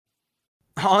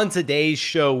On today's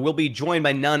show, we'll be joined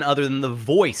by none other than the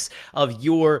voice of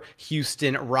your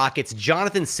Houston Rockets,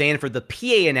 Jonathan Sanford, the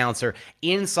PA announcer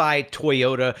inside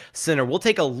Toyota Center. We'll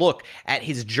take a look at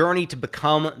his journey to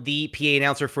become the PA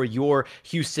announcer for your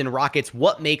Houston Rockets,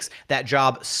 what makes that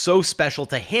job so special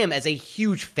to him as a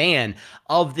huge fan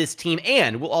of this team,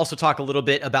 and we'll also talk a little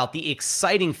bit about the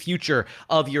exciting future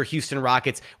of your Houston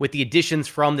Rockets with the additions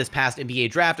from this past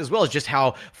NBA draft, as well as just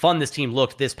how fun this team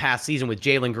looked this past season with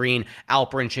Jalen Green,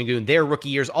 Alperen Sengun, their rookie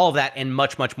years, all of that and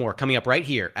much, much more coming up right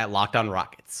here at Locked On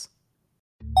Rockets.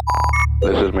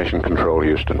 This is Mission Control,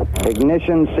 Houston.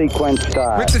 Ignition sequence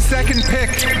start. With the second pick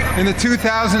in the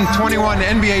 2021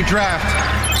 NBA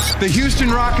Draft, the Houston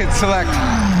Rockets select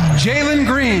Jalen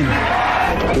Green.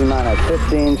 T-minus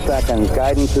 15 seconds.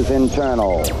 Guidance is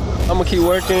internal. I'm going to keep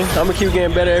working. I'm going to keep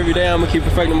getting better every day. I'm going to keep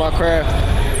perfecting my craft.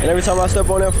 And every time I step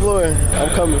on that floor, I'm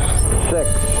coming. 6,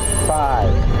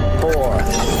 5, 4,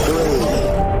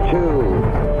 3, 2,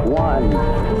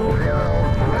 1.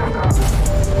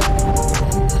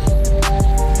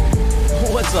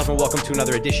 What's up, and welcome to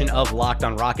another edition of Locked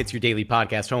On Rockets, your daily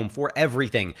podcast home for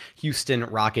everything Houston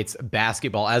Rockets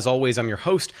basketball. As always, I'm your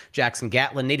host, Jackson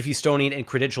Gatlin, native Houstonian and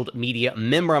credentialed media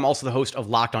member. I'm also the host of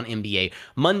Locked On NBA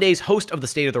Mondays, host of the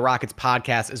State of the Rockets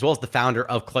podcast, as well as the founder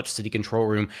of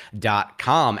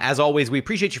ClutchCityControlRoom.com. As always, we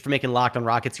appreciate you for making Locked On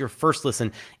Rockets your first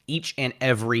listen each and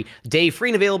every day. Free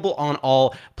and available on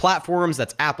all platforms.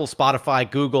 That's Apple, Spotify,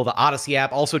 Google, the Odyssey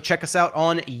app. Also, check us out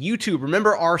on YouTube.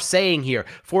 Remember our saying here,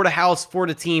 for the house, for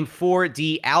the team, for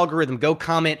the algorithm. Go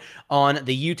comment on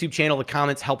the YouTube channel. The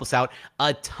comments help us out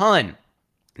a ton.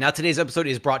 Now, today's episode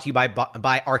is brought to you by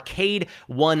Arcade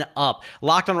 1Up.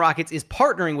 Locked On Rockets is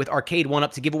partnering with Arcade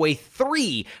 1Up to give away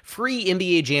 3 free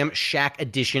NBA Jam Shaq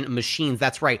Edition machines.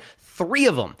 That's right, 3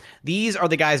 of them. These are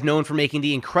the guys known for making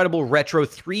the incredible retro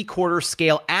 3/4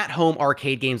 scale at-home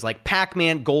arcade games like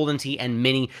Pac-Man, Golden Tee, and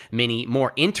many, many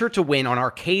more. Enter to win on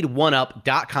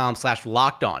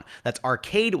arcade1up.com/lockedon. That's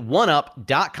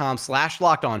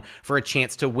arcade1up.com/lockedon for a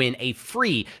chance to win a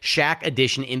free Shaq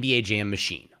Edition NBA Jam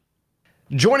machine.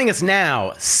 Joining us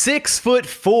now,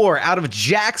 6'4" out of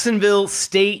Jacksonville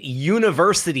State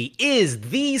University, is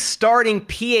the starting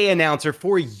PA announcer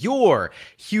for your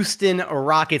Houston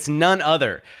Rockets, none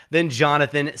other than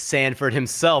Jonathan Sanford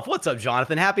himself. What's up,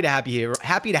 Jonathan? Happy to have you here.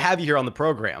 Happy to have you here on the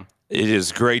program. It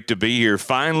is great to be here.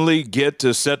 Finally get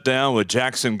to sit down with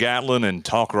Jackson Gatlin and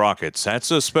talk Rockets.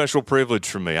 That's a special privilege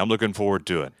for me. I'm looking forward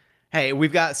to it. Hey,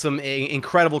 we've got some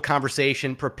incredible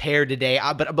conversation prepared today.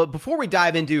 But before we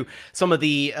dive into some of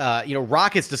the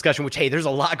Rockets discussion, which, hey, there's a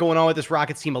lot going on with this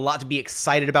Rockets team, a lot to be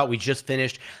excited about. We just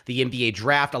finished the NBA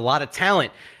draft, a lot of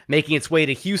talent making its way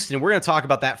to Houston. We're going to talk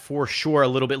about that for sure a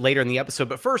little bit later in the episode.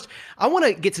 But first, I want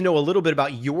to get to know a little bit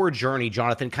about your journey,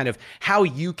 Jonathan, kind of how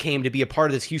you came to be a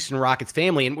part of this Houston Rockets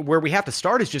family. And where we have to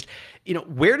start is just,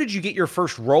 where did you get your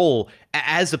first role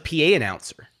as a PA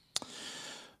announcer?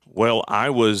 Well,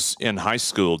 I was in high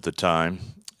school at the time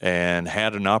and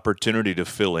had an opportunity to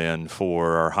fill in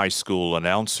for our high school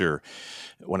announcer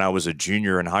when I was a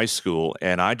junior in high school,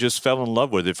 and I just fell in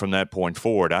love with it from that point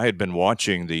forward. I had been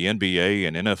watching the NBA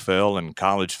and NFL and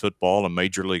college football and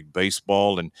Major League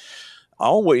Baseball, and I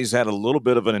always had a little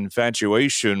bit of an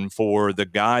infatuation for the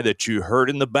guy that you heard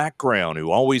in the background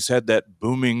who always had that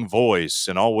booming voice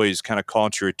and always kind of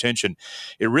caught your attention.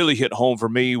 It really hit home for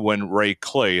me when Ray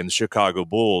Clay in the Chicago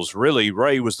Bulls. Really,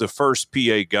 Ray was the first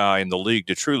PA guy in the league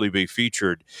to truly be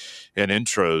featured in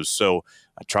intros. So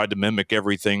I tried to mimic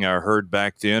everything I heard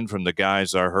back then from the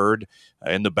guys I heard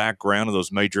in the background of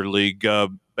those Major League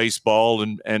Baseball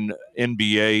and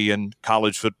NBA and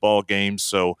college football games.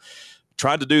 So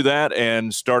tried to do that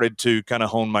and started to kind of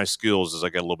hone my skills as I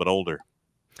got a little bit older.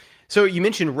 So you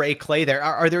mentioned Ray Clay there.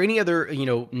 Are there any other,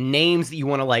 names that you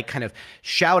want to kind of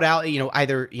shout out,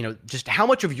 either, just how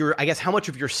much of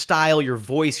your style, your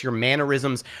voice, your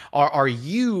mannerisms are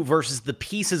you versus the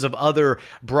pieces of other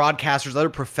broadcasters, other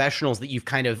professionals that you've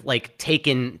kind of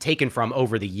taken from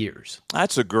over the years?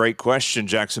 That's a great question,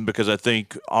 Jackson, because I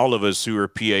think all of us who are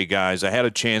PA guys, I had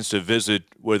a chance to visit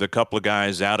with a couple of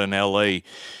guys out in LA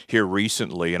here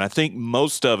recently. And I think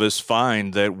most of us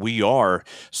find that we are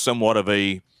somewhat of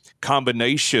a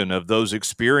combination of those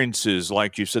experiences,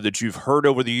 like you said, that you've heard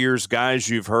over the years, guys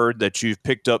you've heard that you've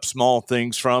picked up small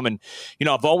things from. And,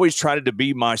 I've always tried to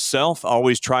be myself,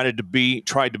 always tried to be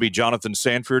Jonathan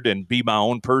Sanford and be my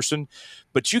own person.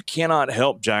 But you cannot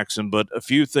help, Jackson, but a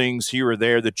few things here or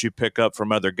there that you pick up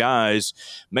from other guys,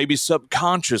 maybe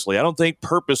subconsciously. I don't think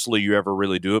purposely you ever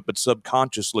really do it, but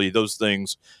subconsciously those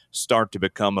things start to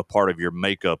become a part of your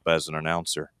makeup as an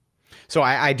announcer. So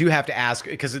I do have to ask,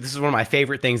 because this is one of my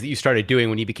favorite things that you started doing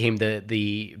when you became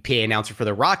the PA announcer for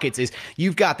the Rockets, is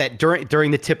you've got that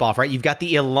during the tip-off, right? You've got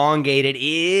the elongated,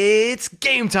 it's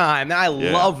game time. And I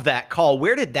love that call.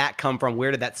 Where did that come from?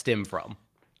 Where did that stem from?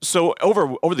 So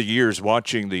over the years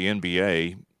watching the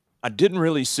NBA, I didn't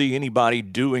really see anybody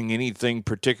doing anything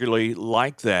particularly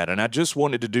like that. And I just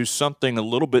wanted to do something a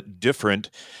little bit different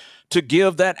to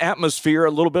give that atmosphere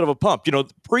a little bit of a pump. You know,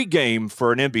 the pregame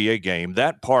for an NBA game,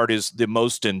 that part is the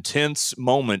most intense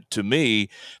moment to me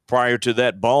prior to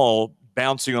that ball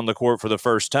bouncing on the court for the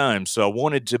first time. So I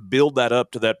wanted to build that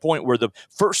up to that point where the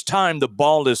first time the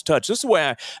ball is touched. This is the way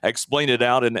I explained it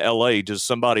out in LA to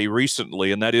somebody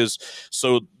recently, and that is,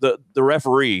 so the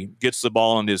referee gets the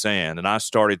ball in his hand, and I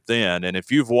started then. And if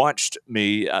you've watched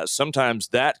me, sometimes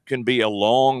that can be a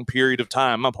long period of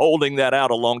time. I'm holding that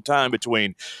out a long time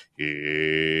between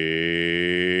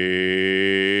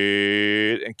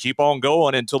and keep on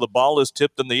going until the ball is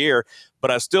tipped in the air.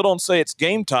 But I still don't say it's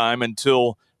game time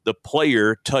until the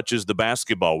player touches the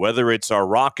basketball, whether it's our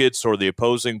Rockets or the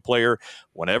opposing player.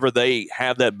 Whenever they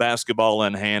have that basketball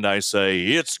in hand, I say,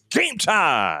 it's game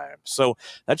time. So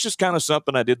that's just kind of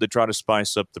something I did to try to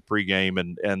spice up the pregame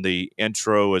and the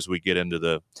intro as we get into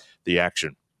the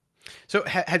action. So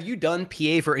have you done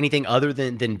PA for anything other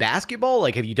than basketball?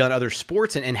 Like, have you done other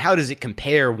sports, and how does it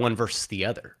compare one versus the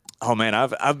other? Oh, man,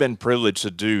 I've been privileged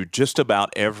to do just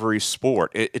about every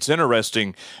sport. It's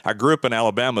interesting. I grew up in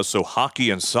Alabama, so hockey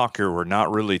and soccer were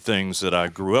not really things that I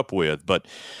grew up with. But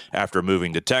after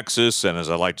moving to Texas, and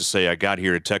as I like to say, I got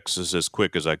here to Texas as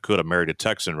quick as I could. I married a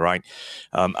Texan, right?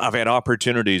 I've had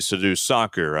opportunities to do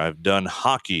soccer. I've done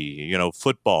hockey,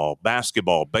 football,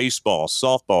 basketball, baseball,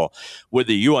 softball. With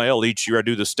the UIL each year, I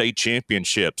do the state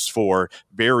championships for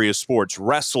various sports,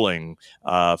 wrestling,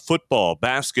 football,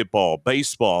 basketball,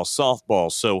 baseball, softball.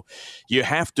 So you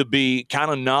have to be kind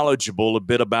of knowledgeable a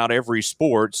bit about every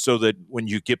sport so that when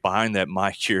you get behind that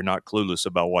mic, you're not clueless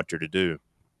about what you're to do.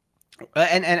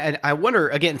 And I wonder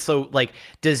again, so like,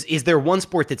 is there one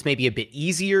sport that's maybe a bit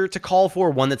easier to call for,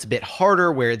 one that's a bit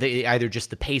harder, where either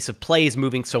just the pace of play is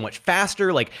moving so much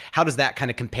faster? Like, how does that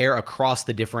kind of compare across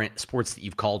the different sports that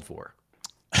you've called for?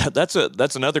 That's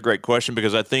another great question,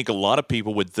 because I think a lot of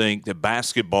people would think that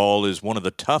basketball is one of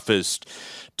the toughest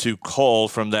to call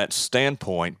from that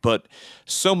standpoint. But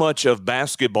so much of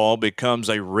basketball becomes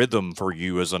a rhythm for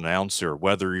you as an announcer,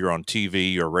 whether you're on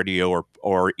TV or radio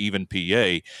or even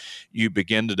PA. You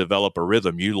begin to develop a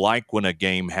rhythm. You like when a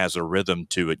game has a rhythm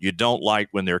to it. You don't like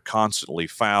when there are constantly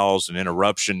fouls and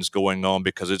interruptions going on,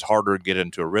 because it's harder to get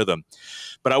into a rhythm.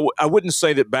 But I wouldn't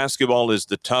say that basketball is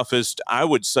the toughest. I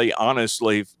would say,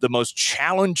 honestly, the most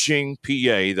challenging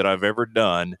PA that I've ever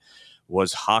done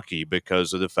was hockey,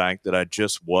 because of the fact that I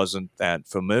just wasn't that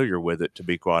familiar with it, to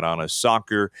be quite honest.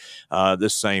 Soccer, the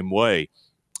same way.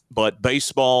 But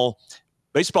baseball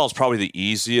is probably the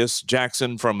easiest,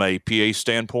 Jackson, from a PA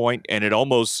standpoint, and it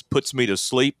almost puts me to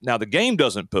sleep. Now, the game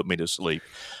doesn't put me to sleep,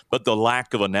 but the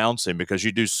lack of announcing, because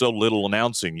you do so little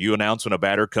announcing. You announce when a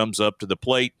batter comes up to the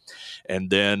plate, and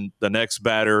then the next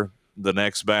batter,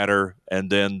 and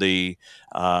then the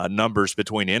numbers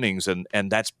between innings, and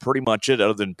that's pretty much it,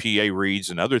 other than PA reads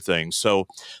and other things. So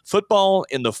football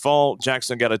in the fall,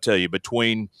 Jackson, got to tell you,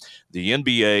 between the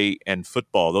NBA and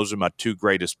football, those are my two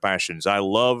greatest passions. I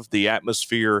love the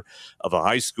atmosphere of a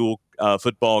high school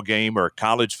football game or a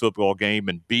college football game,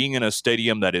 and being in a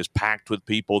stadium that is packed with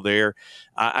people there.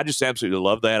 I just absolutely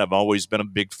love that. I've always been a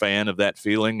big fan of that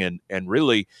feeling, and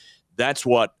really that's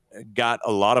what got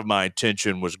a lot of my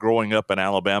attention, was growing up in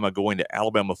Alabama, going to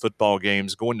Alabama football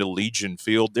games, going to Legion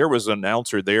Field. There was an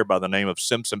announcer there by the name of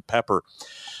Simpson Pepper,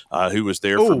 who was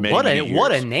there for many years.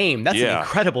 What a name. That's an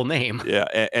incredible name.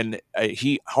 Yeah, and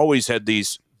he always had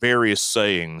these various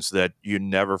sayings that you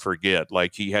never forget.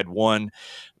 Like, he had one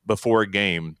before a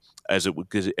game, as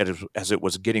it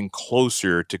was getting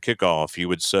closer to kickoff, he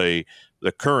would say,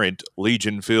 the current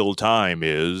Legion Field time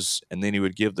is, and then he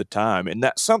would give the time. And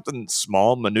that's something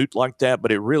small, minute like that,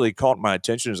 but it really caught my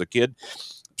attention as a kid.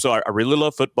 So I really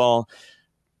love football,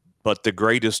 but the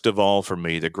greatest of all for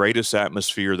me, the greatest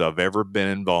atmosphere that I've ever been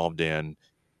involved in,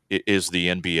 is the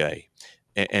NBA.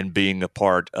 And being a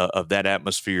part of that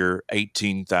atmosphere,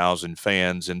 18,000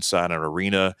 fans inside an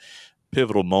arena,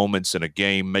 pivotal moments in a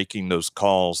game, making those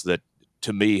calls that,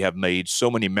 to me, have made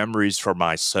so many memories for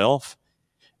myself,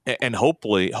 and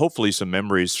hopefully some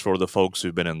memories for the folks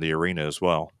who've been in the arena as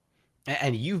well.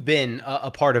 And you've been a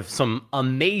part of some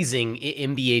amazing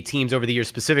NBA teams over the years.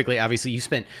 Specifically, obviously, you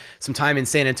spent some time in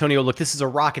San Antonio. Look, this is a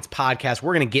Rockets podcast.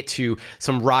 We're going to get to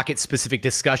some Rockets-specific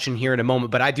discussion here in a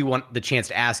moment, but I do want the chance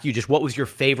to ask you just what was your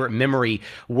favorite memory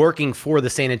working for the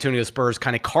San Antonio Spurs,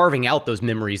 kind of carving out those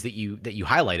memories that you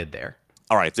highlighted there?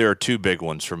 All right, there are two big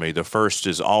ones for me. The first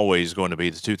is always going to be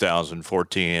the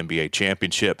 2014 NBA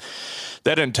championship.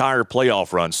 That entire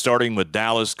playoff run, starting with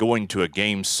Dallas going to a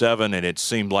Game 7, and it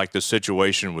seemed like the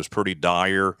situation was pretty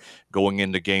dire going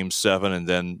into Game 7, and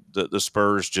then the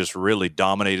Spurs just really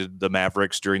dominated the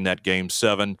Mavericks during that Game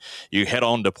 7. You head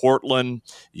on to Portland.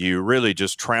 You really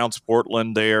just trounce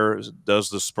Portland there,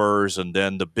 does the Spurs, and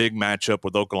then the big matchup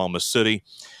with Oklahoma City.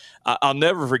 I'll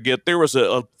never forget, there was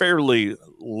a fairly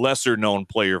lesser-known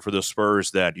player for the Spurs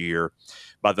that year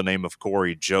by the name of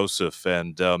Corey Joseph.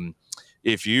 And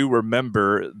if you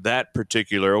remember, that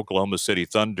particular Oklahoma City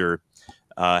Thunder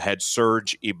had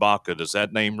Serge Ibaka. Does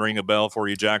that name ring a bell for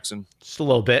you, Jackson? Just a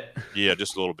little bit. Yeah,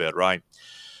 just a little bit, right?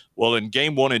 Well, in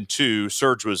Game 1 and 2,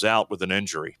 Serge was out with an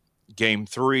injury. Game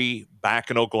 3, back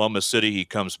in Oklahoma City, he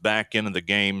comes back into the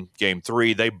game. Game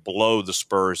 3, they blow the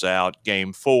Spurs out.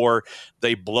 Game 4,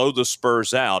 they blow the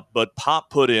Spurs out. But Pop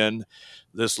put in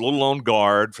this little lone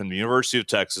guard from the University of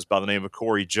Texas by the name of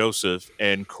Corey Joseph.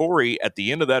 And Corey, at the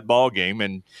end of that ball game,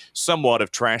 and somewhat of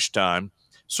trash time,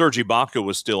 Serge Ibaka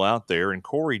was still out there. And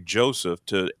Corey Joseph,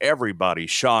 to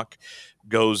everybody's shock,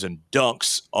 goes and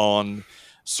dunks on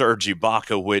Serge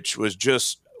Ibaka, which was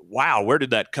just, wow, where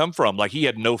did that come from? Like, he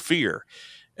had no fear.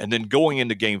 And then going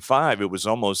into Game 5, it was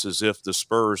almost as if the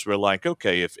Spurs were like,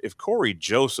 okay, if Corey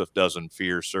Joseph doesn't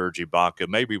fear Serge Ibaka,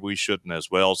 maybe we shouldn't as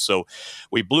well. So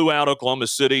we blew out Oklahoma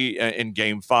City in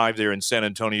Game 5 there in San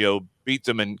Antonio, beat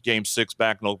them in Game 6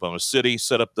 back in Oklahoma City,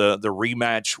 set up the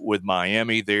rematch with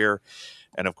Miami there.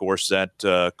 And, of course,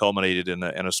 that culminated in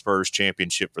a Spurs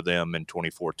championship for them in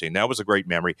 2014. That was a great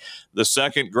memory. The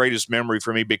second greatest memory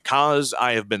for me, because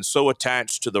I have been so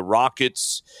attached to the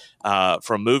Rockets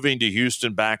from moving to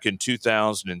Houston back in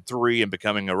 2003 and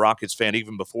becoming a Rockets fan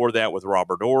even before that with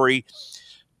Robert Horry,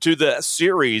 to the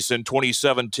series in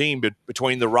 2017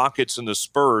 between the Rockets and the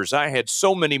Spurs. I had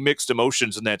so many mixed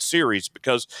emotions in that series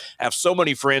because I have so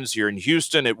many friends here in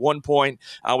Houston. At one point,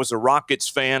 I was a Rockets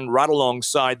fan right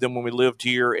alongside them when we lived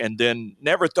here, and then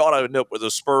never thought I would end up with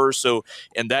the Spurs. So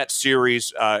in that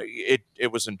series,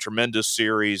 it was a tremendous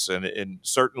series, and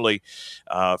certainly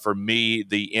for me,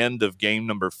 the end of game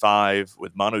number 5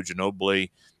 with Manu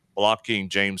Ginobili blocking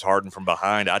James Harden from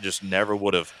behind, I just never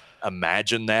would have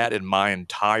imagine that in my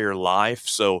entire life.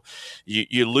 So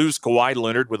you lose Kawhi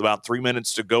Leonard with about 3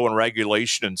 minutes to go in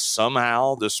regulation, and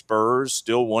somehow the Spurs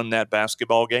still won that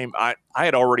basketball game. I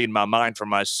had already in my mind from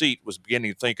my seat was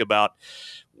beginning to think about,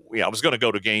 I was going to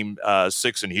go to Game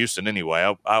 6 in Houston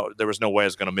anyway. There was no way I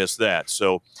was going to miss that.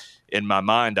 So in my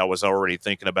mind, I was already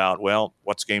thinking about, well,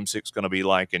 what's Game 6 going to be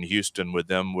like in Houston with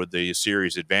them with the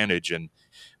series advantage? And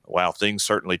wow, things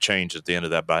certainly changed at the end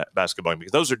of that basketball game.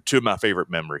 Those are two of my favorite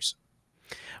memories.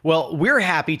 Well, we're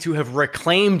happy to have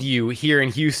reclaimed you here in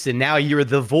Houston. Now you're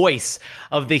the voice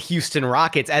of the Houston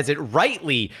Rockets, as it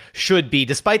rightly should be.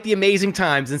 Despite the amazing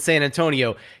times in San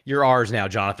Antonio, you're ours now,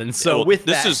 Jonathan. So well, with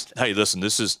this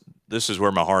that... this is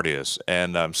where my heart is.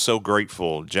 And I'm so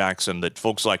grateful, Jackson, that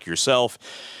folks like yourself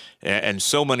and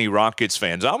so many Rockets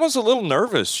fans. I was a little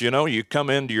nervous. You come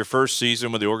into your first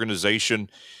season with the organization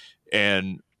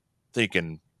and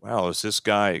thinking, wow, is this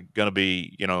guy going to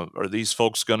be, are these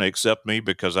folks going to accept me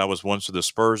because I was once with the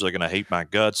Spurs? They're going to hate my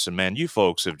guts. And, man, you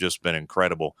folks have just been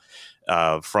incredible,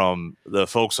 from the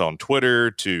folks on Twitter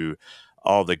to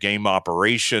all the game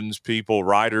operations people,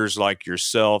 writers like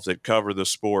yourself that cover the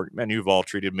sport. Man, you've all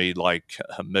treated me like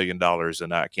 $1 million,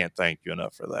 and I can't thank you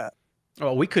enough for that.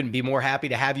 Well, we couldn't be more happy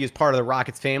to have you as part of the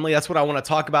Rockets family. That's what I want to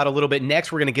talk about a little bit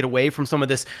next. We're going to get away from some of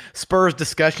this Spurs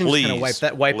discussion. Please, just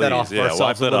kind of wipe that off for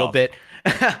ourselves a little bit.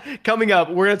 Coming up,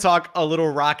 we're going to talk a little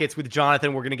Rockets with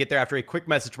Jonathan. We're going to get there after a quick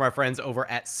message from our friends over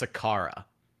at Sakara.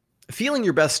 Feeling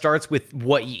your best starts with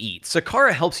what you eat.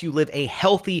 Sakara helps you live a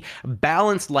healthy,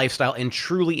 balanced lifestyle and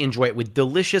truly enjoy it with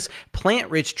delicious,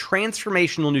 plant-rich,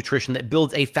 transformational nutrition that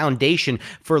builds a foundation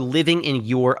for living in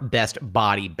your best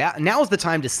body. Now is the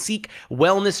time to seek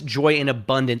wellness, joy, and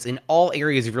abundance in all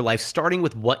areas of your life, starting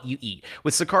with what you eat.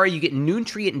 With Sakara, you get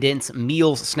nutrient-dense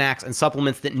meals, snacks, and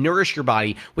supplements that nourish your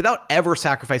body without ever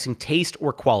sacrificing taste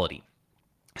or quality.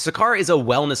 Sakara is a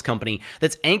wellness company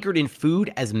that's anchored in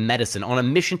food as medicine on a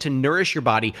mission to nourish your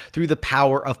body through the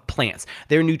power of plants.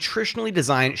 Their nutritionally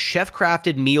designed,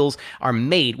 chef-crafted meals are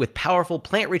made with powerful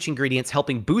plant-rich ingredients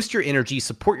helping boost your energy,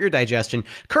 support your digestion,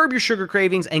 curb your sugar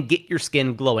cravings, and get your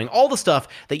skin glowing. All the stuff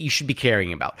that you should be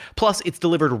caring about. Plus, it's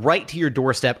delivered right to your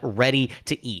doorstep, ready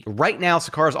to eat. Right now,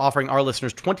 Sakara is offering our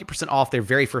listeners 20% off their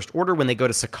very first order when they go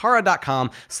to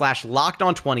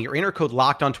sakara.com/lockedon20 or enter code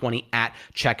lockedon20 at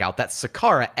checkout. That's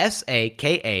Sakara,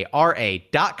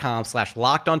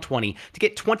 SAKARA.com/lockedon20 to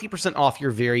get 20% off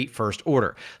your very first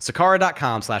order.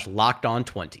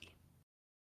 Sakara.com/lockedon20.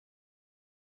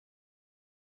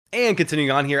 And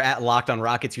continuing on here at Locked On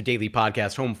Rockets, your daily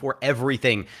podcast, home for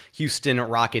everything Houston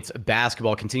Rockets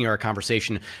basketball. Continue our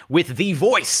conversation with the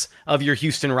voice of your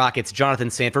Houston Rockets, Jonathan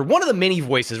Sanford. One of the many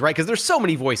voices, right? Because there's so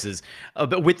many voices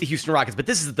with the Houston Rockets, but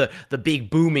this is the big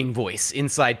booming voice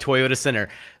inside Toyota Center.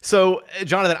 So,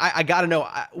 Jonathan, I got to know,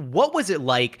 what was it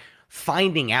like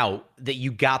finding out that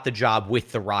you got the job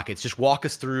with the Rockets? Just walk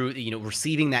us through,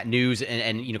 receiving that news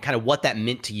and kind of what that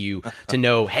meant to you to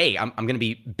know, hey, I'm going to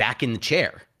be back in the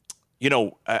chair.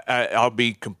 I'll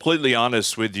be completely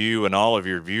honest with you and all of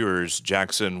your viewers,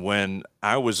 Jackson. When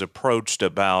I was approached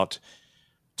about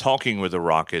talking with the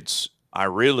Rockets, I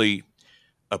really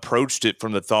approached it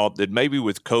from the thought that maybe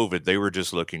with COVID, they were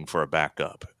just looking for a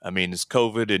backup. I mean, it's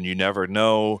COVID and you never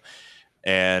know.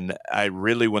 And I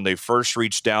really, when they first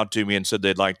reached out to me and said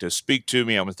they'd like to speak to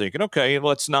me, I was thinking, okay,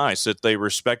 well, it's nice that they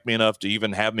respect me enough to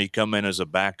even have me come in as a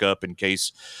backup in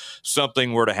case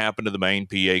something were to happen to the main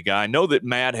PA guy. I know that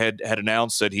Matt had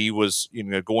announced that he was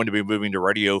going to be moving to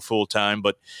radio full time,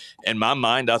 but in my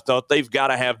mind, I thought they've got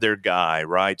to have their guy,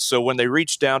 right? So when they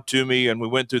reached out to me and we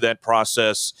went through that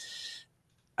process,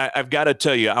 I've got to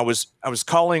tell you, I was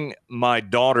calling my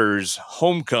daughter's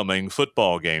homecoming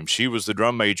football game. She was the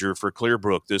drum major for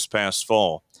Clearbrook this past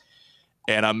fall.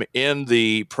 And I'm in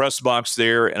the press box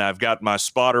there, and I've got my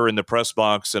spotter in the press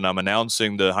box, and I'm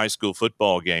announcing the high school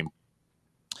football game.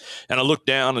 And I look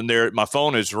down, and there my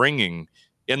phone is ringing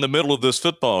in the middle of this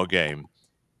football game.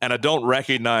 And I don't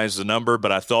recognize the number,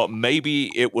 but I thought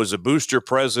maybe it was a booster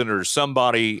president or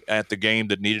somebody at the game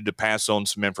that needed to pass on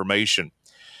some information.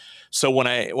 So when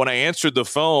I answered the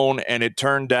phone and it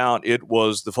turned out it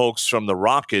was the folks from the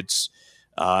Rockets,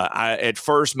 at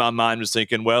first my mind was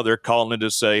thinking, well, they're calling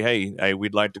to say, hey,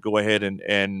 we'd like to go ahead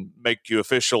and make you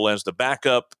official as the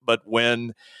backup. But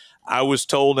when I was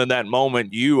told in that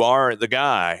moment, you are the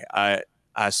guy, I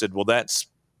said, well, that's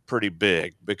pretty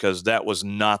big, because that was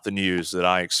not the news that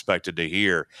I expected to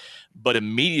hear. But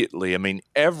immediately, I mean,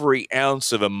 every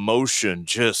ounce of emotion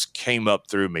just came up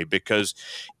through me, because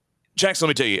Jackson, let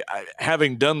me tell you,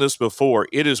 having done this before,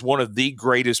 it is one of the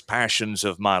greatest passions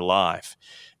of my life.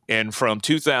 And from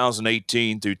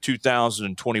 2018 through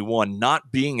 2021,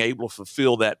 not being able to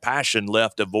fulfill that passion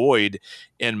left a void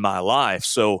in my life.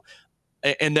 So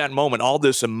in that moment, all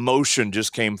this emotion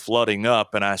just came flooding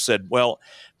up. And I said, well,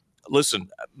 listen,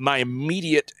 my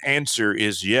immediate answer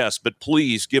is yes, but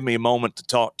please give me a moment to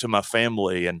talk to my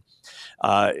family. And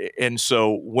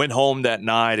so went home that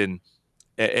night and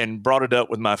brought it up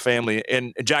with my family.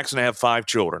 And Jackson, I have 5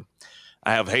 children.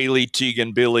 I have Haley,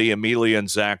 Tegan, Billy, Amelia,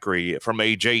 and Zachary from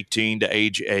age 18 to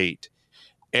age 8.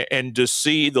 And to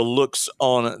see the looks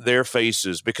on their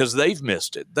faces, because they've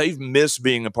missed it. They've missed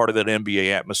being a part of that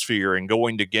NBA atmosphere and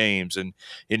going to games and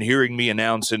hearing me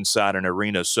announce inside an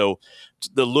arena. So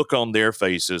the look on their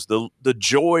faces, the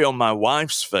joy on my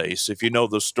wife's face, if you know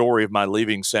the story of my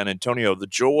leaving San Antonio, the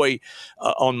joy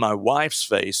on my wife's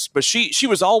face. But she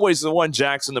was always the one,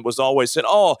 Jackson, that was always saying,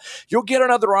 oh, you'll get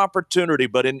another opportunity.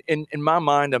 But in my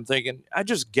mind, I'm thinking, I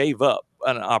just gave up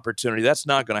an opportunity. That's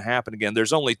not going to happen again.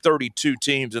 There's only 32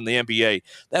 teams in the NBA.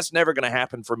 That's never going to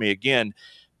happen for me again.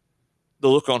 The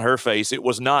look on her face, it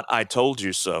was not, I told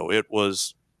you so. It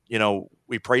was,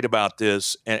 we prayed about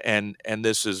this and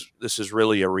this is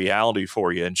really a reality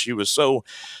for you. And she was so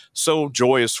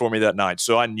joyous for me that night.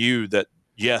 So I knew that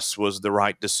yes was the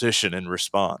right decision in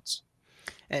response.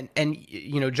 And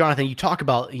Jonathan, you talk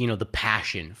about, the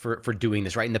passion for doing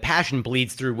this, right? And the passion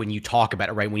bleeds through when you talk about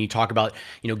it, right? When you talk about,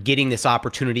 getting this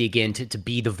opportunity again to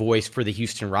be the voice for the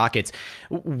Houston Rockets.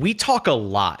 We talk a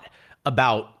lot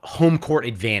about home court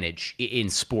advantage in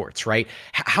sports, right?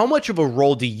 How much of a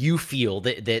role do you feel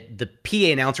that the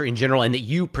PA announcer in general and that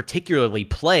you particularly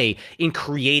play in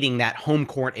creating that home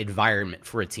court environment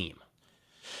for a team?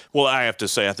 Well, I have to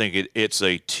say, I think it's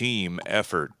a team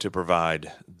effort to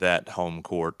provide that home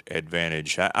court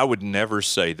advantage. I would never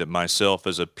say that myself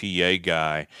as a PA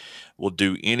guy will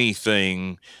do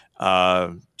anything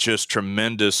just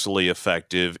tremendously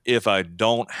effective if I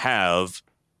don't have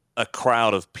a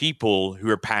crowd of people who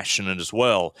are passionate as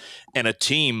well, and a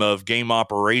team of game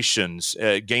operations,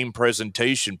 game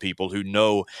presentation people who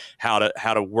know how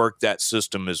to work that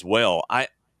system as well. I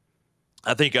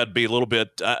think I'd be a little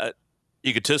bit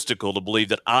egotistical to believe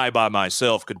that I by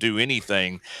myself could do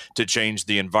anything to change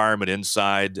the environment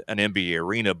inside an NBA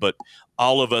arena, but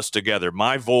all of us together,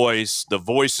 my voice, the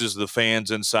voices of the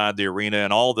fans inside the arena,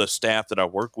 and all the staff that I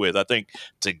work with, I think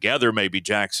together, maybe,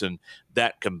 Jackson,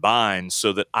 that combines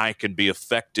so that I can be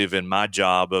effective in my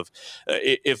job of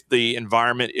if the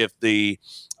environment, if the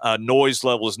noise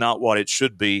level is not what it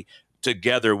should be,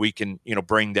 together we can,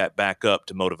 bring that back up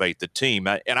to motivate the team.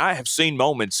 And I have seen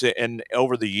moments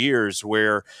over the years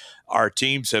where our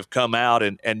teams have come out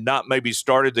and not maybe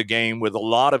started the game with a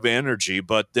lot of energy,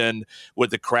 but then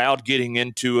with the crowd getting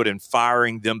into it and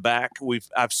firing them back,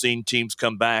 I've seen teams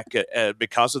come back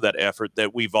because of that effort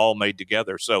that we've all made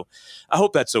together. So I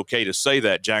hope that's okay to say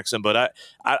that, Jackson, but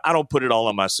I don't put it all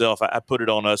on myself. I put it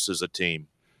on us as a team.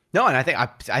 No, and I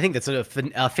think that's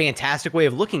a fantastic way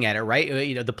of looking at it, right?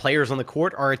 The players on the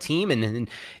court are a team, and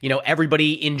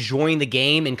everybody enjoying the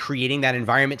game and creating that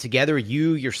environment together.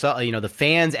 You yourself, the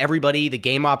fans, everybody, the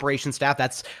game operation staff.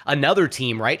 That's another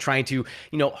team, right? Trying to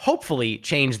hopefully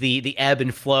change the ebb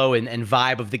and flow and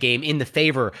vibe of the game in the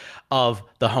favor of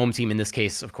the home team. In this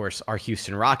case, of course, our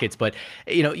Houston Rockets. But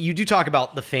you do talk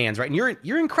about the fans, right? And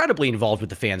you're incredibly involved with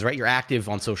the fans, right? You're active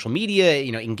on social media,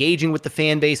 engaging with the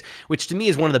fan base, which to me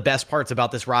is one of the best parts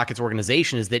about this Rockets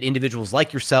organization, is that individuals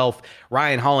like yourself,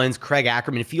 Ryan Hollins, Craig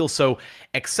Ackerman, feel so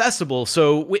accessible.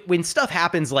 So when stuff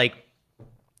happens like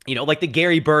the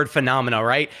Gary Bird phenomena,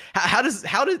 right? How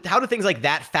do things like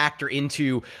that factor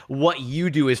into what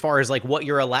you do as far as like what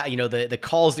you're allowed, the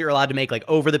calls that you're allowed to make, like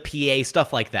over the PA,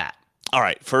 stuff like that? All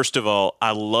right. First of all,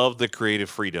 I love the creative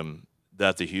freedom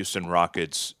that the Houston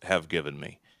Rockets have given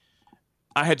me.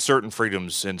 I had certain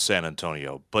freedoms in San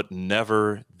Antonio, but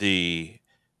never the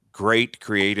great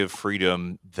creative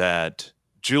freedom that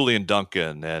Julian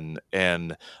Duncan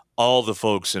and all the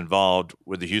folks involved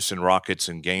with the Houston Rockets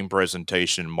and game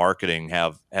presentation marketing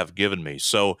have given me.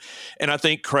 So, and I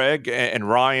think Craig and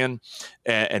Ryan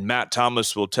and Matt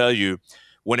Thomas will tell you,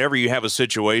 whenever you have a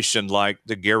situation like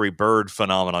the Gary Bird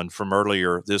phenomenon from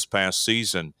earlier this past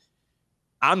season,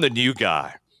 I'm the new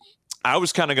guy. I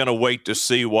was kind of going to wait to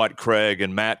see what Craig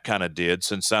and Matt kind of did,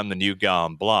 since I'm the new guy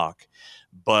on block.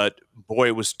 But boy,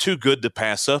 it was too good to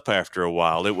pass up after a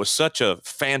while. It was such a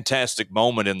fantastic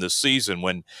moment in the season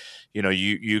when,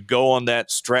 you go on that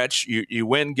stretch, you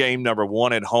win game number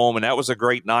 1 at home, and that was a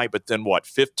great night. But then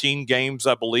 15 games,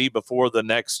 I believe, before the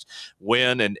next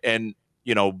win, and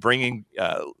bringing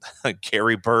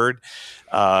Gary Bird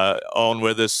on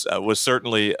with us was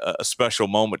certainly a special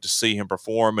moment to see him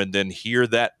perform, and then hear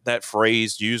that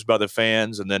phrase used by the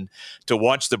fans, and then to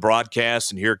watch the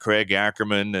broadcast and hear Craig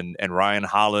Ackerman and Ryan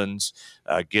Hollins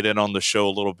get in on the show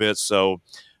a little bit. So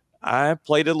I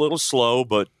played it a little slow,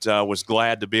 but was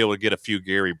glad to be able to get a few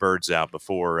Gary Birds out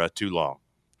before too long.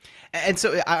 And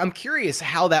so I'm curious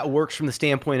how that works from the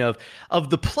standpoint of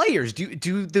the players.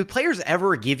 Do the players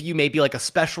ever give you maybe like a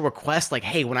special request, like,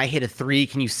 hey, when I hit a three,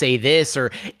 can you say this,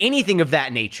 or anything of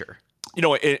that nature?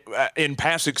 In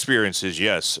past experiences,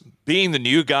 yes. Being the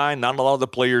new guy, not a lot of the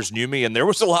players knew me, and there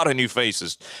was a lot of new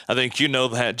faces. I think you know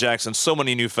that, Jackson. So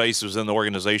many new faces in the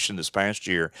organization this past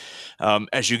year.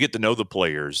 As you get to know the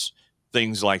players,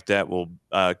 things like that will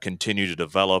continue to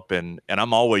develop, and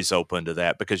I'm always open to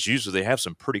that, because usually they have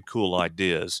some pretty cool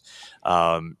ideas.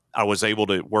 I was able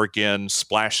to work in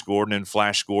Splash Gordon and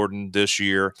Flash Gordon this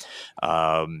year,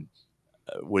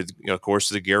 with, of course,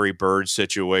 the Gary Bird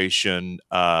situation,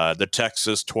 the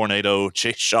Texas tornado,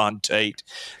 Jae'Sean Tate.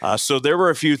 So there were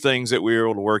a few things that we were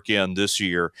able to work in this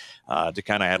year to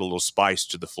kind of add a little spice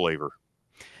to the flavor.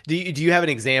 Do you have an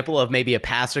example of maybe a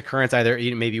past occurrence, either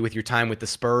maybe with your time with the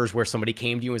Spurs, where somebody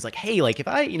came to you and was like, hey, like if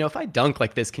I dunk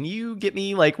like this, can you get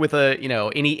me like with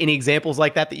any examples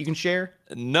like that you can share?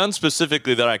 None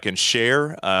specifically that I can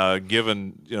share,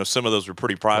 given some of those were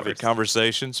pretty private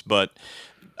conversations, but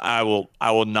I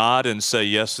will nod and say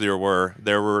yes, there were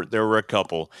a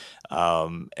couple,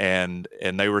 and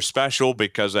they were special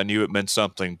because I knew it meant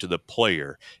something to the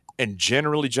player. And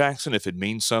generally, Jackson, if it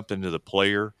means something to the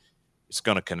player, it's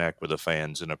going to connect with the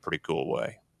fans in a pretty cool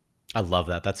way. I love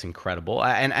that. That's incredible.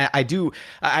 I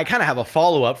kind of have a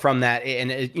follow up from that,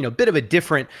 and a bit of a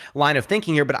different line of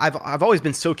thinking here. But I've always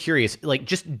been so curious, like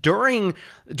just during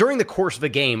the course of a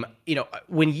game,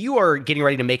 when you are getting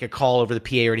ready to make a call over the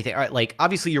PA or anything, like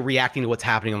obviously you're reacting to what's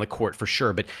happening on the court for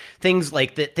sure. But things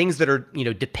like things that are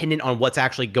dependent on what's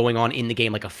actually going on in the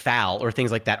game, like a foul or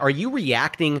things like that. Are you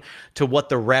reacting to what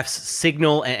the refs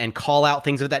signal and call out,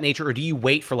 things of that nature, or do you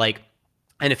wait for like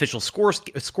an official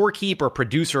scorekeeper or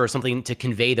producer or something to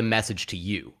convey the message to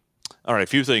you? All right, a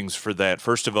few things for that.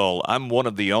 First of all, I'm one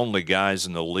of the only guys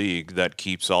in the league that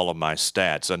keeps all of my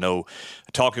stats. I know,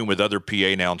 talking with other PA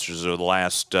announcers over the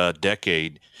last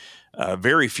decade,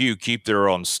 very few keep their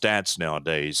own stats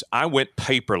nowadays. I went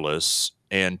paperless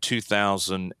in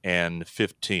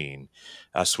 2015.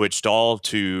 I switched all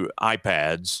to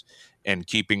iPads and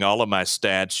keeping all of my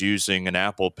stats using an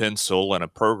Apple Pencil and a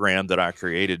program that I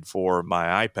created for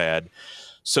my iPad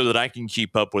so that I can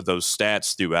keep up with those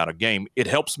stats throughout a game. It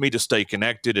helps me to stay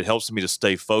connected. It helps me to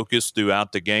stay focused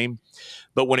throughout the game.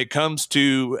 But when it comes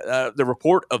to the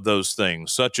report of those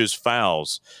things, such as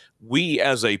fouls, we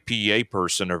as a PA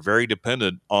person are very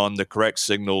dependent on the correct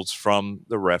signals from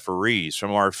the referees,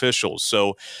 from our officials.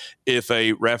 So if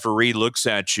a referee looks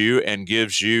at you and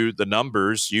gives you the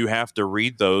numbers, you have to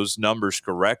read those numbers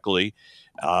correctly,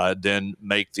 then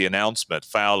make the announcement.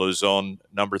 Foul is on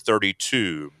number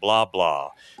 32, blah, blah.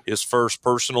 His first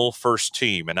personal, first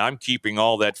team. And I'm keeping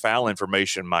all that foul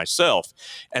information myself.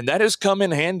 And that has come in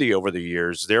handy over the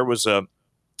years. There was a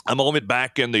moment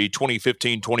back in the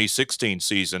 2015-2016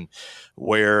 season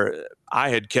where I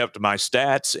had kept my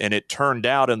stats, and it turned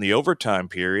out in the overtime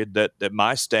period that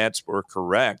my stats were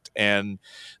correct, and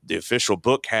the official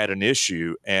book had an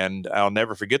issue. And I'll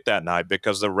never forget that night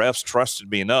because the refs trusted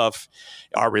me enough.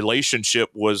 Our relationship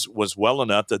was well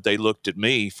enough that they looked at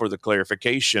me for the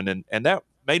clarification, and that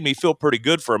made me feel pretty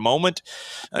good for a moment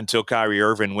until Kyrie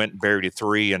Irving went and buried a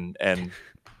three, and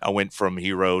I went from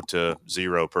hero to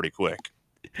zero pretty quick.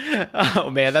 Oh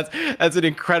man, that's an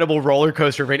incredible roller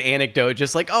coaster of an anecdote.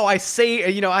 Just like, oh, I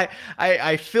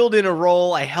filled in a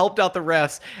role, I helped out the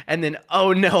refs, and then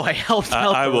oh no, I helped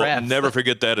out the refs. I will never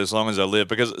forget that as long as I live,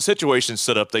 because the situation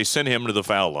set up, they sent him to the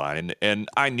foul line, and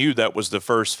I knew that was the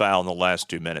first foul in the last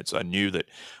 2 minutes. I knew that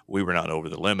we were not over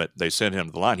the limit. They sent him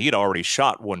to the line. He had already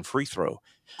shot one free throw,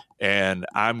 and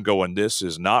I'm going, this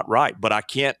is not right. But I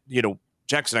can't,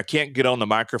 Jackson, I can't get on the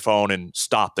microphone and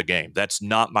stop the game. That's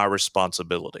not my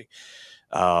responsibility.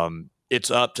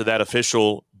 It's up to that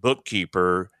official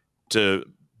bookkeeper to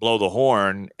blow the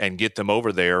horn and get them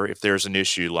over there if there's an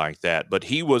issue like that. But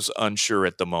he was unsure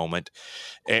at the moment.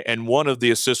 And one of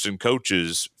the assistant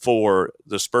coaches for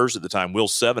the Spurs at the time, Will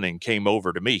Sevening, came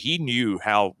over to me. He knew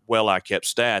how well I kept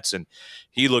stats, and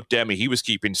he looked at me. He was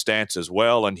keeping stats as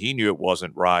well, and he knew it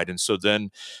wasn't right. And so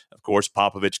then, of course,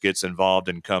 Popovich gets involved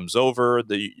and comes over.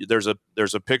 There's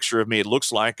a picture of me. It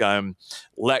looks like I'm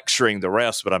lecturing the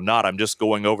refs, but I'm not. I'm just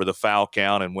going over the foul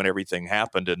count and when everything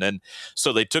happened. And then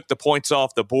so they took the points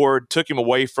off the board, took him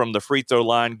away from the free throw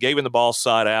line, gave him the ball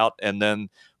side out, and then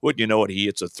wouldn't you know it, he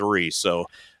hits a three. So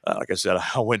like I said,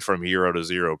 I went from hero to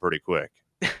zero pretty quick.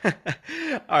 All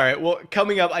right. Well,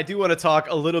 coming up, I do want to talk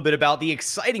a little bit about the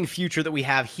exciting future that we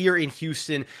have here in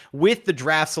Houston with the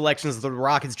draft selections that the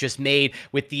Rockets just made,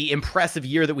 with the impressive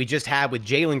year that we just had with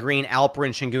Jalen Green,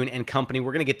 Alperen Sengun, and company.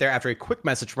 We're going to get there after a quick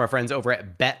message from our friends over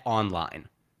at BetOnline.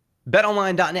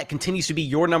 BetOnline.net continues to be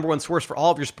your number one source for all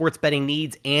of your sports betting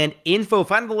needs and info.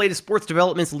 Find the latest sports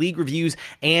developments, league reviews,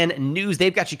 and news.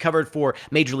 They've got you covered for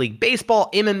Major League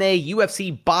Baseball, MMA,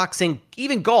 UFC, boxing,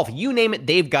 even golf. You name it,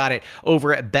 they've got it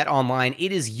over at BetOnline.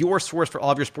 It is your source for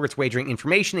all of your sports wagering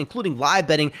information, including live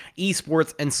betting,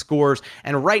 esports, and scores.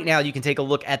 And right now, you can take a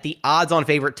look at the odds-on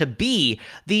favorite to be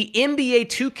the NBA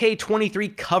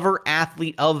 2K23 cover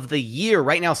athlete of the year.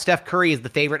 Right now, Steph Curry is the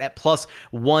favorite at plus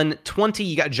 120.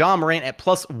 You got John Morant at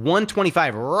plus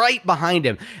 125 right behind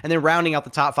him. And then rounding out the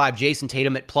top five, Jason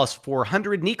Tatum at plus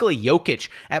 400, Nikola Jokic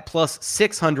at plus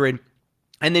 600,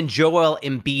 and then Joel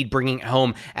Embiid bringing it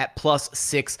home at plus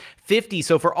 650.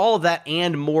 So for all of that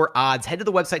and more odds, head to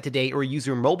the website today or use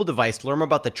your mobile device to learn more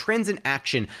about the trends in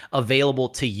action available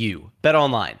to you.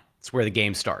 BetOnline, it's where the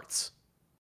game starts.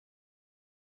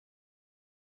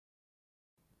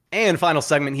 And final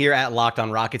segment here at Locked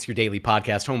on Rockets, your daily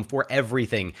podcast, home for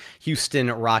everything Houston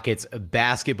Rockets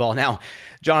basketball. Now,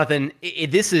 Jonathan,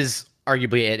 this is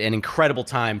arguably an incredible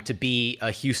time to be a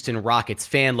Houston Rockets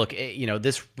fan. Look,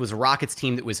 this was a Rockets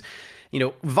team that was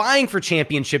vying for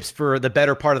championships for the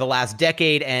better part of the last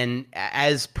decade. And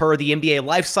as per the NBA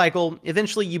life cycle,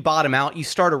 eventually you bottom out, you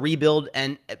start a rebuild.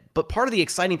 But part of the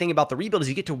exciting thing about the rebuild is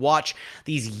you get to watch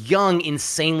these young,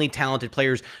 insanely talented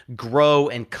players grow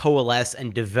and coalesce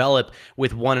and develop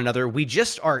with one another. We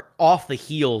just are off the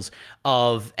heels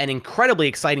of an incredibly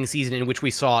exciting season in which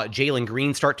we saw Jalen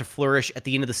Green start to flourish at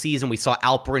the end of the season. We saw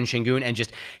Alperen Sengun and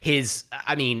just his,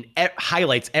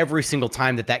 highlights every single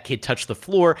time that kid touched the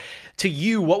floor. To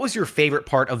you, what was your favorite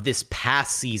part of this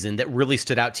past season that really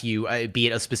stood out to you, be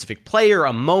it a specific player,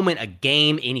 a moment, a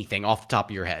game, anything off the top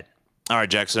of your head? All right,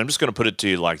 Jackson, I'm just going to put it to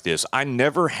you like this. I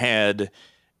never had,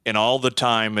 in all the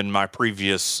time in my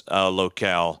previous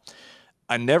locale,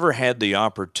 I never had the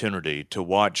opportunity to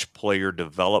watch player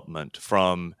development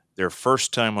from their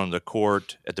first time on the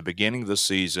court at the beginning of the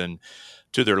season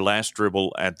to their last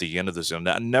dribble at the end of the season.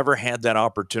 I never had that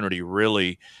opportunity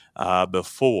really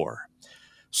before.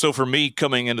 So for me,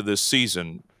 coming into this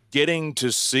season, getting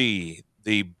to see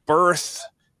the birth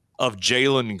of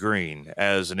Jalen Green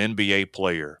as an NBA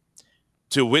player,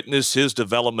 to witness his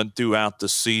development throughout the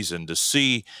season, to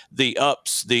see the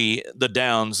ups, the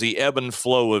downs, the ebb and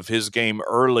flow of his game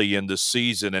early in the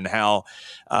season, and how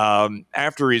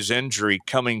after his injury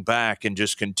coming back and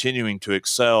just continuing to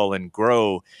excel and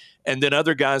grow. And then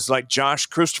other guys like Josh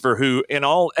Christopher, who in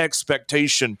all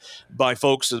expectation by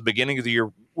folks at the beginning of the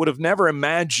year would have never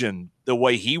imagined the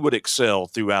way he would excel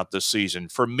throughout the season.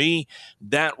 For me,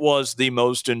 that was the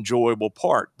most enjoyable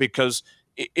part, because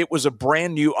it was a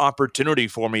brand new opportunity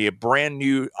for me, a brand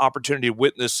new opportunity to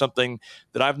witness something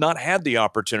that I've not had the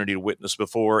opportunity to witness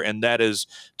before, and that is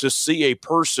to see a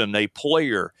person, a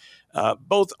player,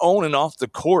 both on and off the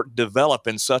court develop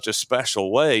in such a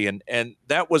special way. And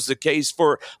that was the case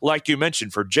for, like you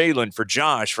mentioned, for Jalen, for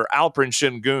Josh, for Alperen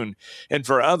Sengun, and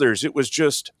for others. It was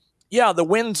just, the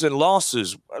wins and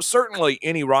losses. Certainly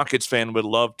any Rockets fan would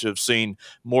love to have seen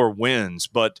more wins,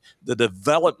 but the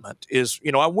development is,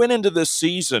 I went into this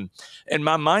season and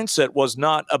my mindset was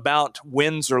not about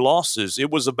wins or losses.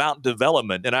 It was about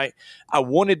development. And I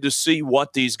wanted to see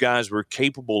what these guys were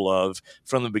capable of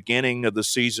from the beginning of the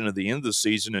season to the end of the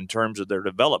season in terms of their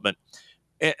development.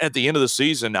 At the end of the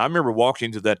season, I remember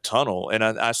walking to that tunnel, and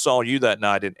I saw you that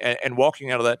night, and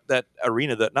walking out of that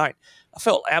arena that night, I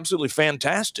felt absolutely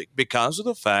fantastic because of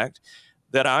the fact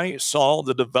that I saw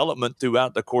the development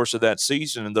throughout the course of that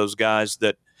season, and those guys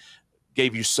that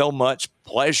gave you so much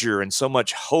pleasure and so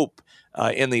much hope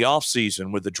in the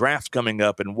offseason with the draft coming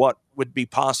up and what would be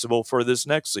possible for this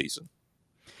next season.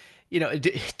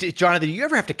 Jonathan, do you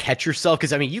ever have to catch yourself?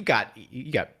 Because you got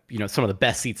some of the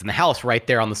best seats in the house right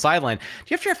there on the sideline.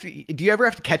 Do you ever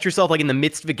have to catch yourself like in the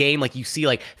midst of a game, like you see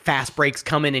like fast breaks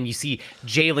coming and you see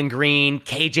Jalen Green,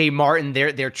 KJ Martin,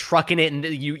 they're trucking it, and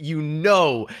you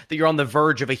know that you're on the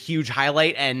verge of a huge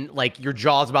highlight, and like your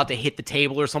jaw's about to hit the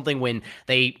table or something when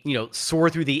they soar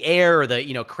through the air, or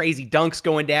the crazy dunks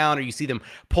going down, or you see them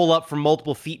pull up from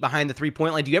multiple feet behind the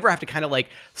 3-point line? Do you ever have to kind of like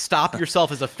stop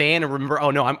yourself as a fan and remember,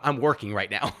 oh no, I'm working right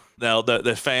now? Now,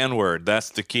 the fan word,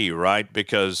 that's the key, right?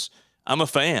 Because I'm a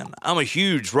fan. I'm a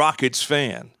huge Rockets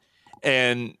fan.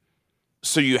 And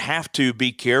so you have to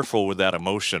be careful with that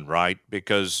emotion, right?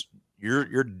 Because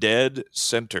you're dead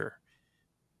center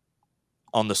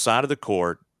on the side of the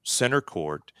court, center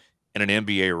court, in an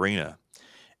NBA arena.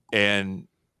 And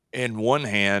in one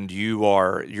hand,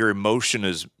 your emotion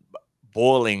is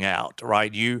boiling out,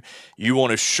 right? You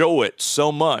want to show it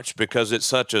so much because it's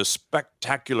such a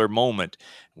spectacular moment.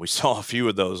 We saw a few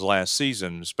of those last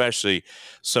season, especially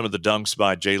some of the dunks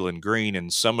by Jalen Green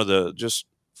and some of the just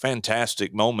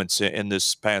fantastic moments in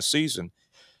this past season.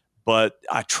 But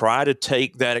I try to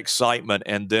take that excitement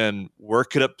and then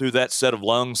work it up through that set of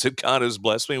lungs that God has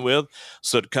blessed me with,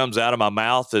 so it comes out of my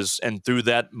mouth and through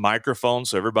that microphone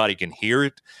so everybody can hear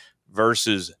it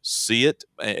versus see it.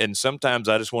 And sometimes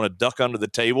I just want to duck under the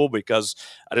table because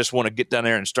I just want to get down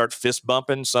there and start fist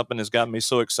bumping. Something has gotten me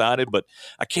so excited, but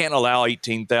I can't allow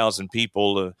 18,000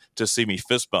 people to see me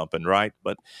fist bumping, right?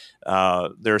 But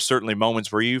there are certainly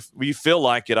moments where you feel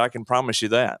like it. I can promise you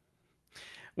that.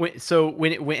 I'm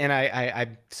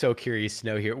so curious to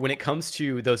know here, when it comes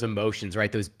to those emotions,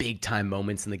 right, those big time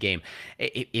moments in the game,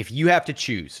 if you have to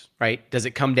choose, right, does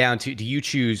it come down to, do you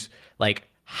choose like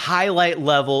highlight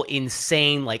level,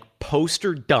 insane, like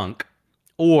poster dunk,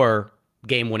 or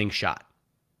game-winning shot?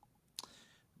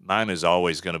 Mine is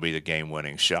always going to be the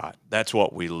game-winning shot. That's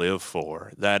what we live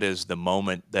for. That is the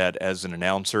moment that, as an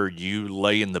announcer, you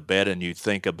lay in the bed and you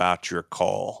think about your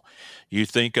call. You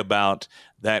think about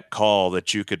that call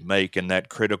that you could make in that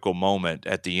critical moment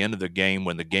at the end of the game,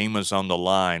 when the game is on the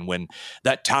line, when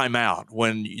that timeout,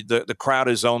 when the crowd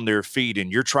is on their feet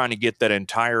and you're trying to get that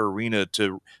entire arena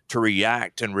to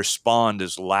react and respond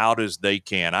as loud as they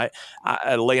can.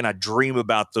 I lay and I dream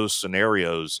about those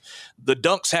scenarios. The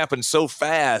dunks happen so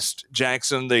fast,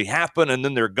 Jackson. They happen and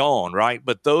then they're gone, right?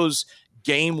 But those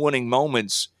game-winning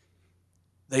moments,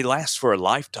 they last for a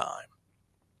lifetime.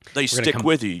 They stick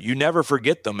with you. You never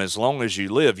forget them as long as you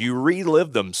live. You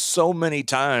relive them so many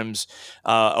times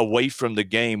away from the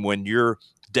game when you're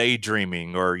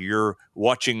daydreaming or you're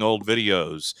watching old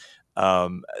videos.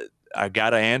 I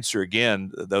got to answer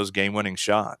again those game-winning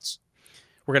shots.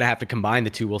 We're going to have to combine the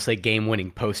two. We'll say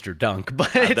game-winning post or dunk,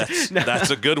 but that's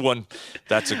a good one.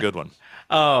 That's a good one.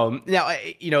 Now,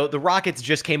 the Rockets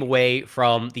just came away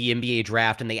from the NBA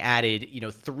draft and they added,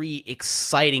 3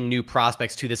 exciting new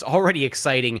prospects to this already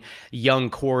exciting young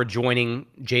core, joining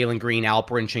Jalen Green,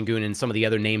 Alperen Sengun, and some of the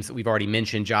other names that we've already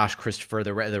mentioned, Josh Christopher,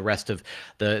 the rest of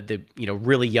the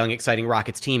really young, exciting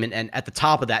Rockets team. And at the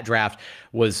top of that draft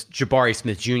was Jabari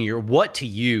Smith Jr. What to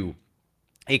you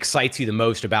excites you the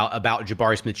most about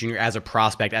Jabari Smith Jr. as a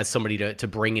prospect, as somebody to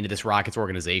bring into this Rockets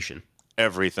organization?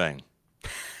 Everything.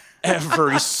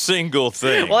 Every single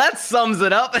thing. Well, that sums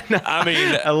it up. I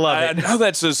mean, I love it. I know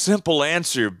that's a simple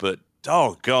answer, but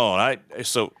doggone.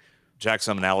 So,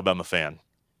 Jackson, I'm an Alabama fan.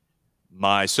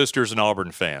 My sister's an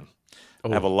Auburn fan. I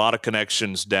have a lot of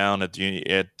connections down at the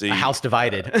a house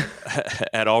divided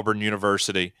at Auburn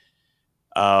University.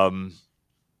 And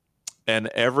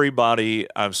everybody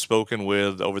I've spoken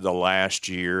with over the last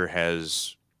year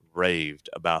has raved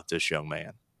about this young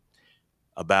man,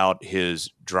 about his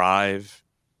drive,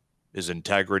 his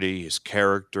integrity, his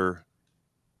character,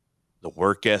 the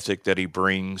work ethic that he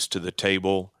brings to the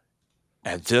table,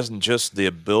 and just the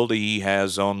ability he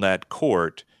has on that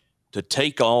court to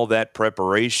take all that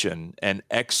preparation and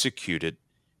execute it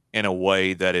in a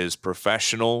way that is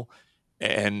professional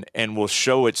and will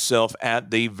show itself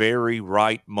at the very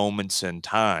right moments in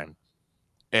time.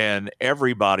 And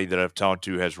everybody that I've talked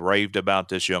to has raved about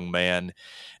this young man.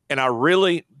 And I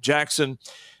really, Jackson,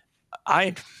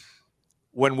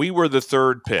 when we were the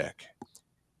 3rd pick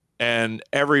and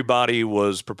everybody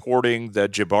was purporting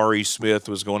that Jabari Smith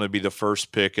was going to be the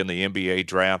first pick in the NBA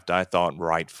draft, I thought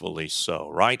rightfully so,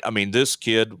 right? I mean, this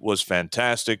kid was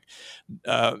fantastic.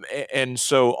 And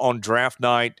so on draft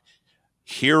night,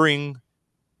 hearing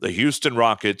the Houston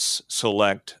Rockets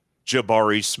select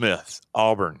Jabari Smith,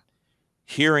 Auburn,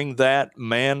 hearing that,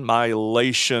 man, my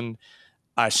elation,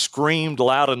 I screamed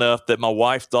loud enough that my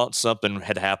wife thought something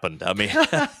had happened. I mean,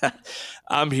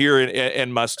 I'm here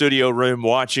in my studio room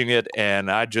watching it, and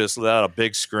I just let out a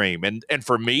big scream. And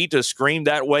for me to scream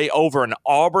that way over an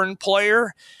Auburn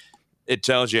player, it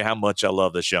tells you how much I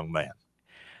love this young man.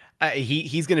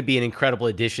 He's going to be an incredible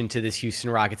addition to this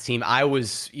Houston Rockets team. I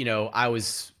was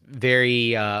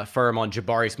very firm on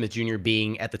Jabari Smith Jr.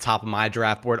 being at the top of my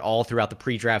draft board all throughout the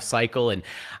pre-draft cycle. And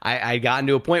I gotten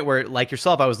to a point where, like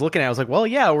yourself, I was looking at it, I was like, well,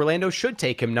 yeah, Orlando should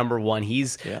take him number 1.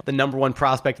 He's the number 1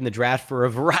 prospect in the draft for a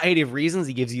variety of reasons.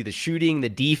 He gives you the shooting, the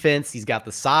defense. He's got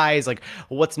the size. Like,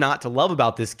 what's not to love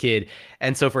about this kid?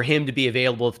 And so for him to be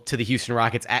available to the Houston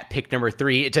Rockets at pick number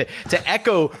 3, to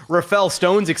echo Rafael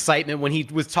Stone's excitement when he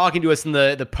was talking to us in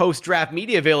the post-draft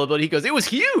media availability, he goes, it was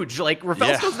huge. Like,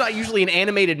 Rafael Stone's not usually an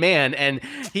animated man, and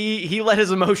he let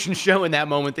his emotion show in that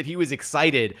moment that he was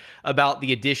excited about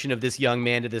the addition of this young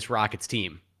man to this Rockets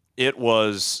team. It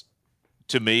was,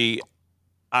 to me,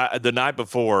 the night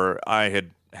before, I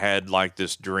had like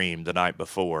this dream the night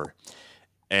before,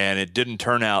 and it didn't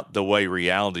turn out the way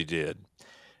reality did.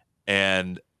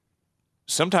 And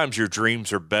sometimes your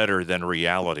dreams are better than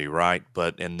reality, right?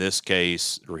 But in this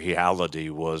case, reality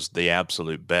was the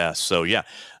absolute best. So, yeah,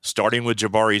 starting with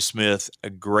Jabari Smith, a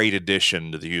great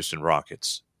addition to the Houston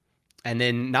Rockets. And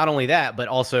then not only that, but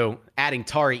also adding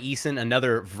Tari Eason,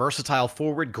 another versatile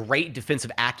forward, great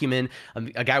defensive acumen,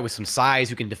 a guy with some size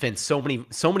who can defend so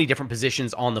many different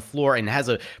positions on the floor and has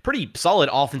a pretty solid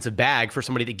offensive bag for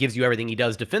somebody that gives you everything he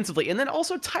does defensively. And then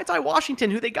also Ty Washington,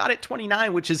 who they got at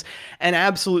 29, which is an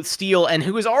absolute steal, and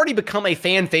who has already become a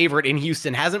fan favorite in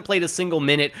Houston, hasn't played a single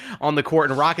minute on the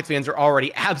court, and Rockets fans are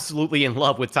already absolutely in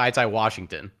love with Ty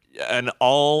Washington. An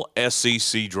all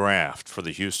SEC draft for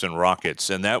the Houston Rockets,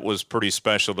 and that was pretty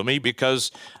special to me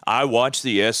because I watched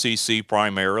the SEC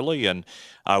primarily, and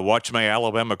I watched my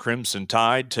Alabama Crimson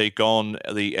Tide take on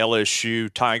the LSU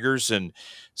Tigers, and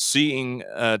seeing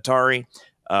Tari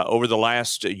over the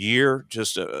last year,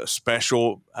 just a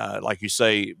special, like you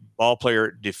say, ball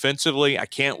player defensively. I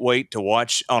can't wait to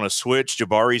watch on a switch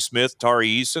Jabari Smith, Tari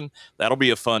Eason. That'll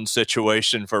be a fun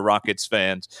situation for Rockets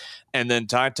fans. And then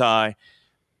Ty,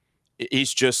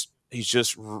 he's just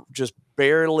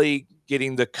barely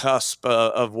getting the cusp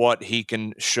of what he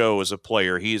can show as a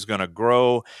player. He's going to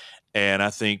grow, and I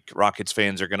think Rockets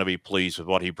fans are going to be pleased with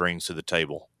what he brings to the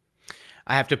table.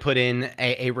 I have to put in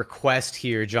a request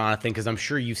here, Jonathan, because I'm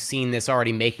sure you've seen this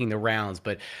already making the rounds,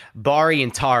 but Bari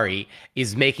and Tari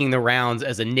is making the rounds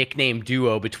as a nickname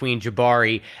duo between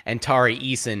Jabari and Tari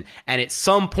Eason. And at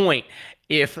some point,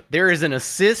 if there is an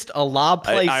assist, a lob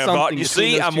play, something. You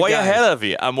see, I'm way ahead of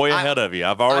you. I'm way ahead of you.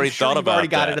 I've already thought about that. Already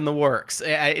got it in the works.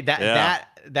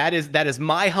 That is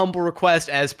my humble request,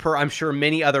 as per I'm sure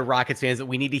many other Rockets fans, that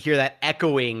we need to hear that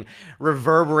echoing,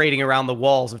 reverberating around the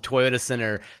walls of Toyota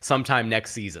Center sometime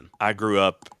next season. I grew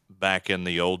up back in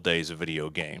the old days of video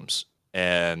games,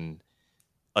 and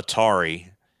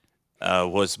Atari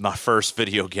was my first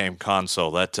video game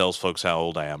console. That tells folks how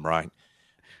old I am, right?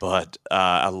 But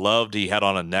I loved he had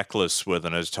on a necklace with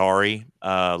an Atari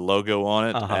logo on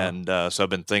it. And so I've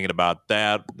been thinking about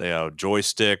that,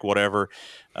 joystick, whatever.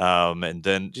 And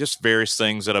then just various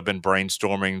things that I've been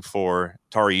brainstorming for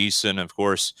Tari Eason. Of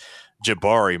course,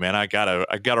 Jabari, man, I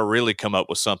gotta really come up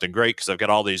with something great, because I've got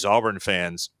all these Auburn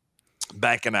fans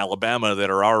back in Alabama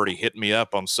that are already hitting me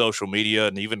up on social media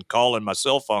and even calling my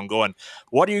cell phone going,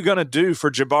 what are you going to do for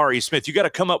Jabari Smith? You got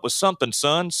to come up with something,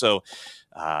 son. So,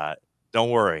 don't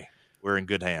worry, we're in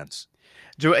good hands.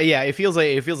 Yeah, it feels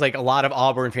like a lot of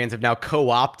Auburn fans have now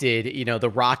co-opted, the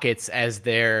Rockets as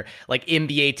their like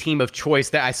NBA team of choice.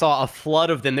 That I saw a flood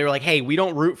of them. They were like, "Hey, we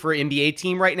don't root for an NBA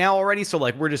team right now already, so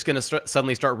like we're just gonna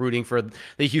suddenly start rooting for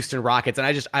the Houston Rockets."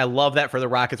 And I love that for the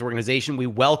Rockets organization. We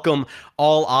welcome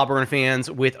all Auburn fans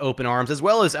with open arms, as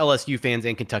well as LSU fans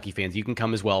and Kentucky fans. You can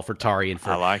come as well for Tari and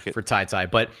for Ty.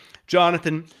 But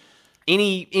Jonathan,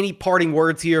 any parting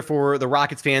words here for the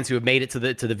Rockets fans who have made it to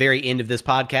the very end of this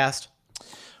podcast?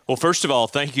 Well, first of all,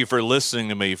 thank you for listening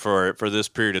to me for this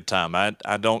period of time.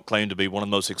 I don't claim to be one of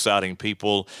the most exciting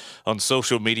people on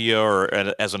social media or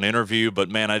as an interview, but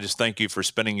man, I just thank you for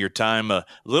spending your time, a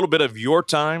little bit of your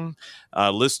time,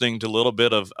 listening to a little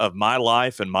bit of my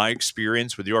life and my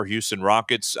experience with your Houston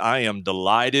Rockets. I am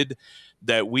delighted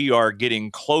that we are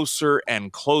getting closer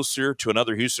and closer to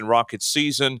another Houston Rockets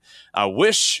season. I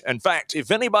wish, in fact, if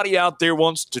anybody out there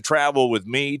wants to travel with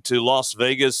me to Las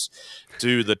Vegas,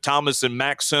 to the Thomas and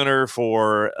Mack Center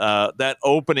for that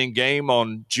opening game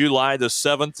on July the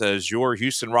 7th, as your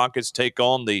Houston Rockets take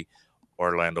on the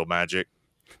Orlando Magic.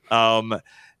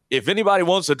 If anybody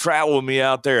wants to travel with me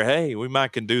out there, hey, we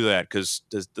might can do that, because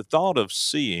the thought of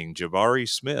seeing Jabari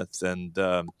Smith and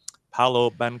Paolo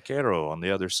Banchero on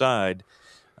the other side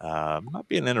might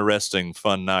be an interesting,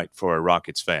 fun night for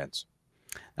Rockets fans.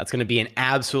 That's going to be an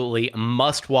absolutely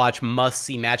must-watch,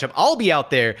 must-see matchup. I'll be out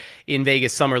there in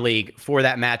Vegas Summer League for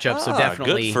that matchup, so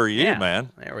definitely. Good for you, man.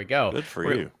 There we go. Good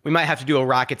for you. We might have to do a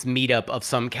Rockets meetup of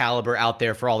some caliber out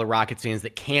there for all the Rockets fans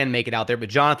that can make it out there. But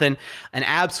Jonathan, an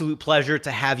absolute pleasure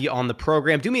to have you on the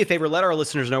program. Do me a favor, let our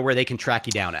listeners know where they can track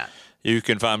you down at. You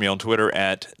can find me on Twitter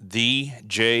at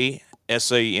TheJSanford.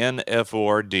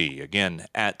 Again,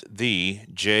 at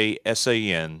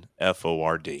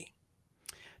TheJSanford.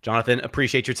 Jonathan,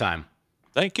 appreciate your time.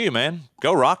 Thank you, man.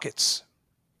 Go Rockets.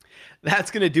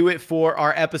 That's going to do it for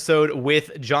our episode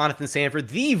with Jonathan Sanford,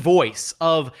 the voice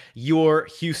of your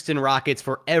Houston Rockets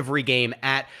for every game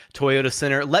at Toyota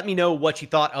Center. Let me know what you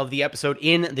thought of the episode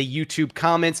in the YouTube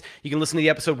comments. You can listen to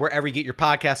the episode wherever you get your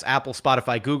podcasts, Apple,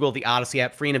 Spotify, Google, the Odyssey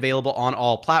app, free and available on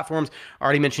all platforms. I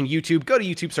already mentioned YouTube. Go to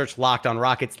YouTube, search Locked on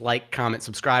Rockets, like, comment,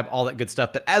 subscribe, all that good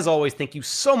stuff. But as always, thank you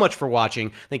so much for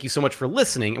watching. Thank you so much for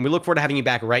listening. And we look forward to having you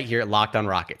back right here at Locked on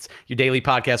Rockets, your daily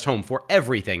podcast home for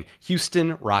everything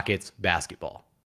Houston Rockets basketball.